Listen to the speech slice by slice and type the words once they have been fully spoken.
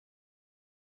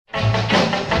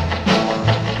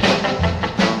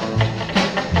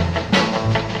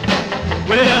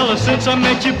since I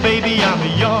met you, baby,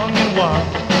 I'm young and wild.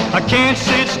 I can't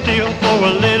sit still for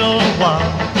a little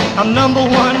while. I'm number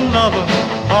one lover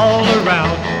all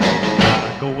around.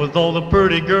 I go with all the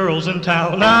pretty girls in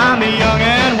town. I'm young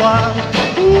and wild.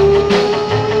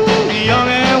 Ooh, young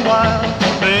and wild,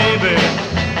 baby.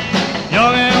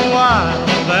 Young and wild,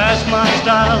 that's my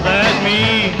style, that's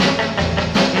me.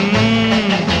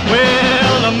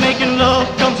 Well, making love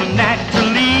comes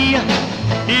naturally.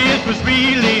 It was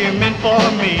really meant for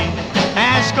me.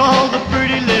 Ask all the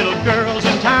pretty little girls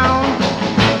in town.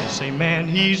 Say, man,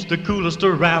 he's the coolest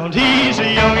around. He's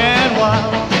a young and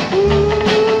wild. Ooh,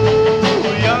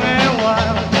 young and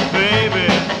wild, baby.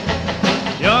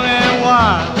 Young and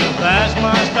wild, that's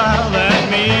my style,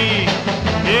 that's me.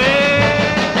 Yeah.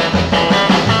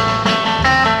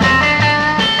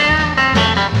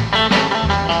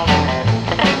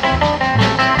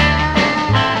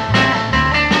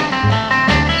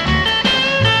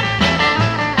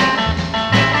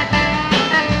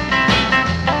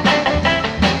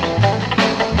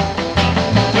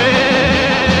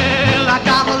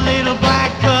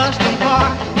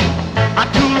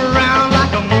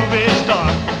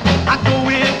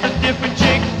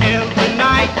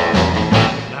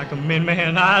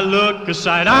 Man, I look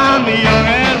aside, I'm young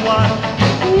and wild.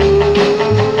 Ooh,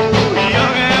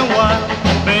 young and wild,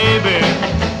 baby.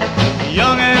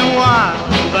 Young and wild,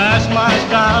 that's my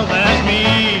style, that's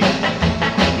me.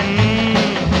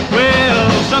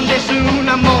 Well, someday soon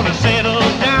I'm gonna settle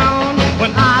down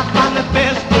when I find the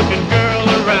best looking girl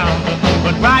around.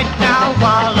 But right now,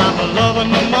 while I'm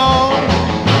loving them all,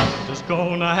 just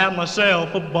gonna have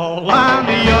myself a ball. I'm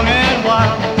young and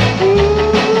wild. Ooh,